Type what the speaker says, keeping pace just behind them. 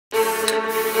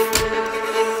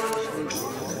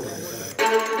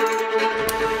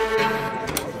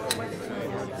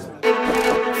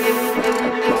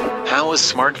how a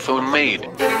smartphone made.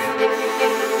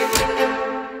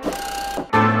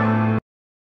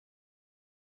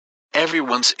 Every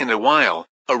once in a while,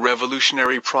 a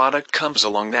revolutionary product comes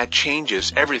along that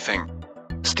changes everything.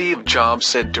 Steve Jobs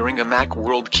said during a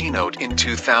MacWorld keynote in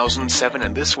 2007,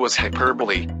 and this was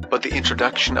hyperbole, but the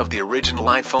introduction of the original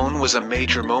iPhone was a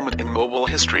major moment in mobile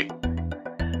history.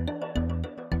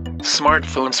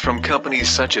 Smartphones from companies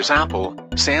such as Apple,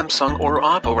 Samsung or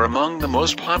Oppo are among the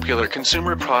most popular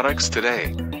consumer products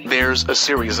today. There's a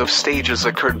series of stages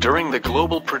occurred during the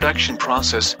global production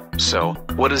process, so,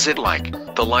 what is it like?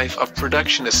 The life of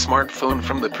production a smartphone,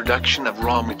 from the production of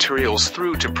raw materials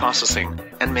through to processing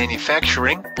and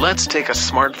manufacturing. Let's take a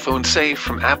smartphone, say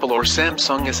from Apple or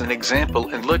Samsung, as an example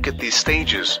and look at these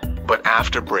stages, but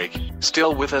after break.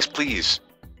 Still with us, please.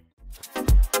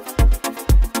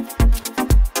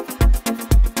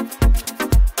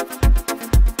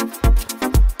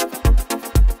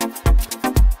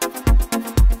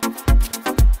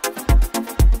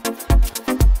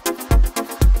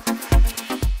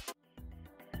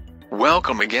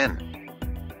 Welcome again.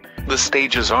 The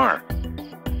stages are: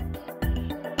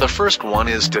 the first one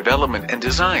is development and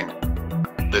design.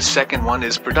 The second one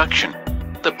is production.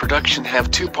 The production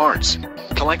have two parts: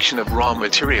 collection of raw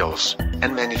materials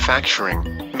and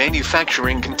manufacturing.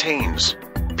 Manufacturing contains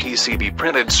PCB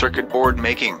printed circuit board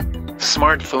making,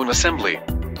 smartphone assembly,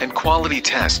 and quality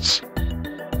tests.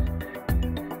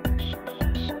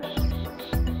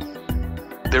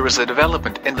 There is a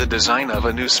development and the design of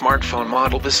a new smartphone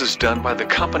model. This is done by the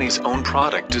company's own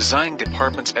product design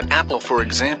departments at Apple, for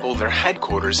example, their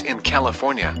headquarters in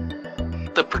California.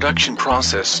 The production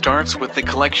process starts with the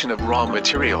collection of raw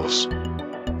materials.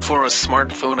 For a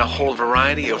smartphone, a whole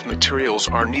variety of materials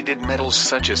are needed. Metals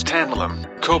such as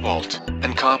tantalum, cobalt,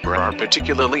 and copper are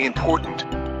particularly important.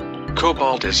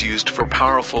 Cobalt is used for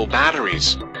powerful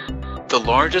batteries. The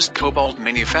largest cobalt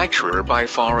manufacturer by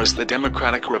far is the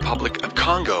Democratic Republic of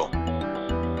Congo.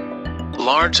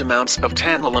 Large amounts of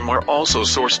tantalum are also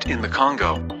sourced in the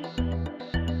Congo.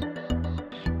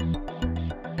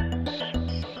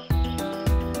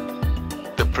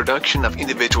 The production of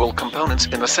individual components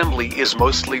and assembly is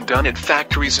mostly done at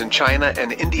factories in China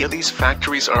and India. These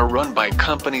factories are run by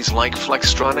companies like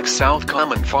Flextronics,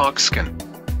 Southcom, and Foxconn.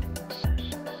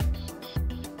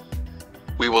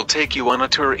 We will take you on a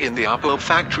tour in the Oppo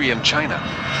factory in China.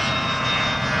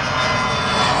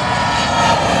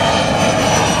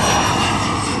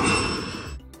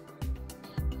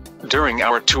 During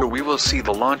our tour we will see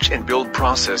the launch and build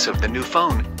process of the new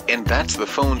phone, and that's the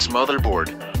phone's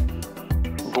motherboard.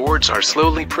 Boards are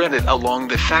slowly printed along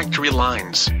the factory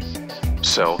lines.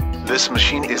 So, this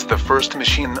machine is the first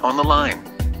machine on the line,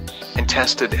 and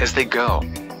tested as they go.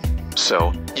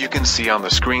 So, you can see on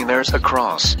the screen there's a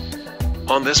cross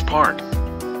on this part.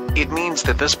 It means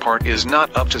that this part is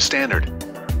not up to standard.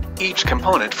 Each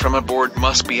component from a board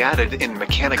must be added in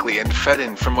mechanically and fed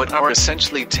in from what are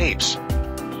essentially tapes.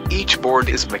 Each board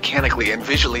is mechanically and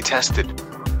visually tested.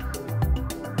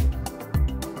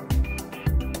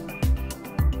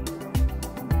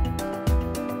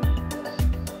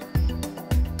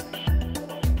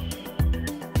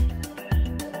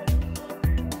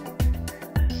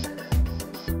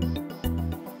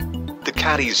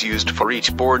 Caddies used for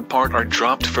each board part are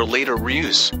dropped for later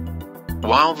reuse.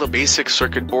 While the basic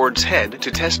circuit boards head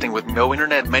to testing with no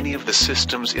internet, many of the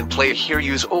systems in play here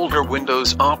use older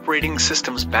Windows operating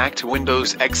systems back to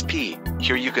Windows XP.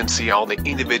 Here you can see all the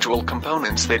individual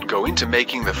components that go into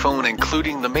making the phone,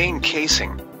 including the main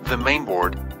casing, the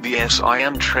mainboard, the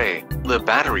SIM tray, the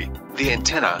battery, the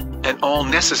antenna, and all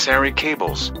necessary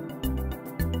cables.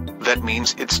 That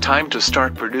means it's time to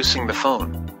start producing the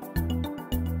phone.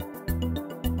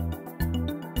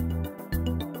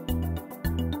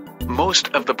 Most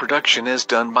of the production is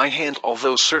done by hand,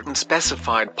 although certain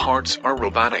specified parts are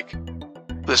robotic.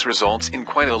 This results in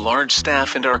quite a large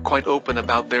staff and are quite open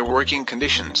about their working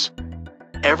conditions.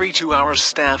 Every 2 hours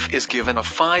staff is given a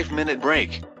 5-minute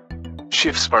break.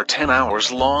 Shifts are 10 hours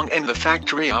long and the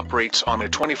factory operates on a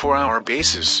 24-hour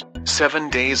basis, 7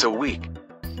 days a week.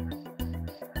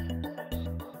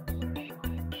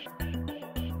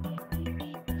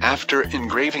 After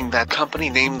engraving that company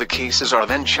name, the cases are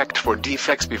then checked for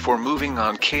defects before moving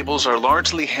on. Cables are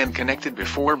largely hand connected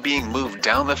before being moved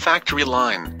down the factory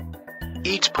line.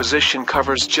 Each position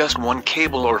covers just one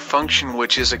cable or function,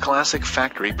 which is a classic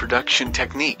factory production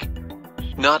technique.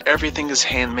 Not everything is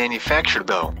hand manufactured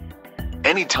though.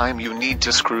 Anytime you need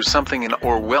to screw something in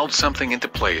or weld something into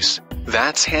place,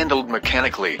 that's handled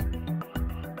mechanically.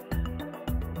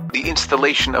 The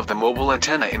installation of the mobile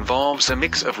antenna involves a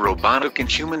mix of robotic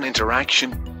and human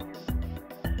interaction.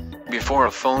 Before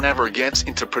a phone ever gets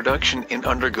into production, it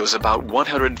undergoes about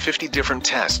 150 different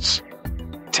tests.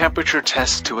 Temperature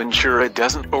tests to ensure it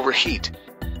doesn't overheat.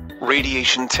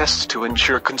 Radiation tests to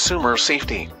ensure consumer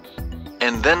safety.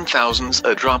 And then thousands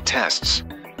of drop tests.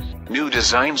 New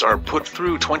designs are put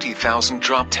through 20,000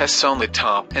 drop tests on the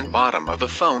top and bottom of the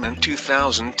phone and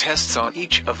 2,000 tests on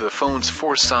each of the phone's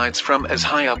 4 sides from as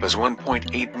high up as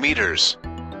 1.8 meters.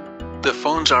 The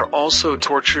phones are also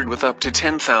tortured with up to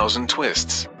 10,000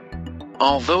 twists.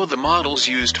 Although the models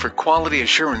used for quality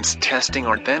assurance testing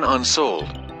are then unsold.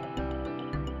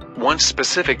 Once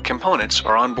specific components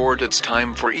are on board, it's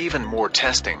time for even more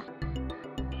testing.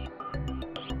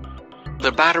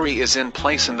 The battery is in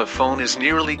place and the phone is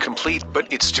nearly complete,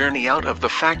 but its journey out of the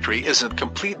factory isn't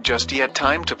complete just yet.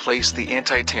 Time to place the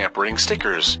anti-tampering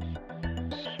stickers.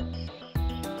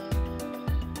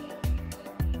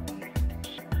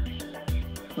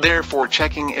 Therefore,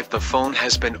 checking if the phone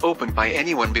has been opened by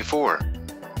anyone before.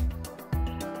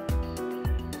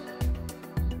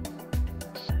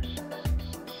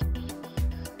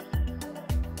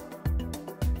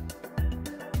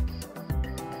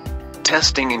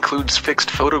 Testing includes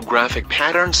fixed photographic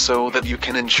patterns so that you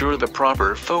can ensure the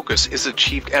proper focus is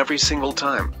achieved every single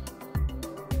time.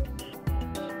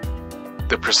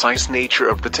 The precise nature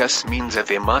of the tests means that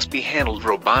they must be handled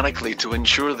robotically to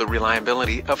ensure the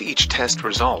reliability of each test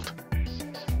result.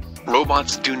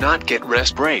 Robots do not get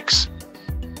rest breaks.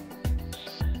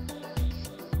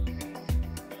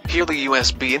 Here the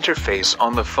USB interface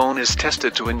on the phone is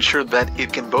tested to ensure that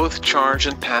it can both charge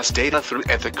and pass data through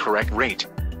at the correct rate.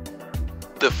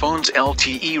 The phone's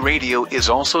LTE radio is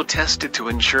also tested to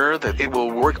ensure that it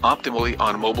will work optimally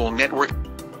on mobile networks.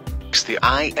 The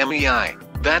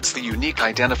IMEI, that's the unique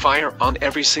identifier on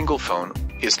every single phone,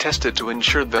 is tested to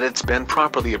ensure that it's been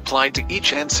properly applied to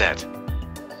each handset.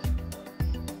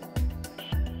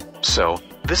 So,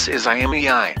 this is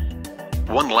IMEI.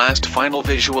 One last final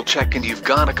visual check and you've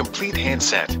got a complete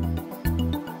handset.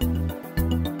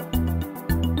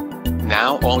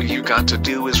 Now all you got to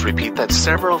do is repeat that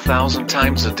several thousand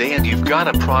times a day and you've got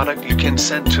a product you can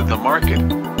send to the market.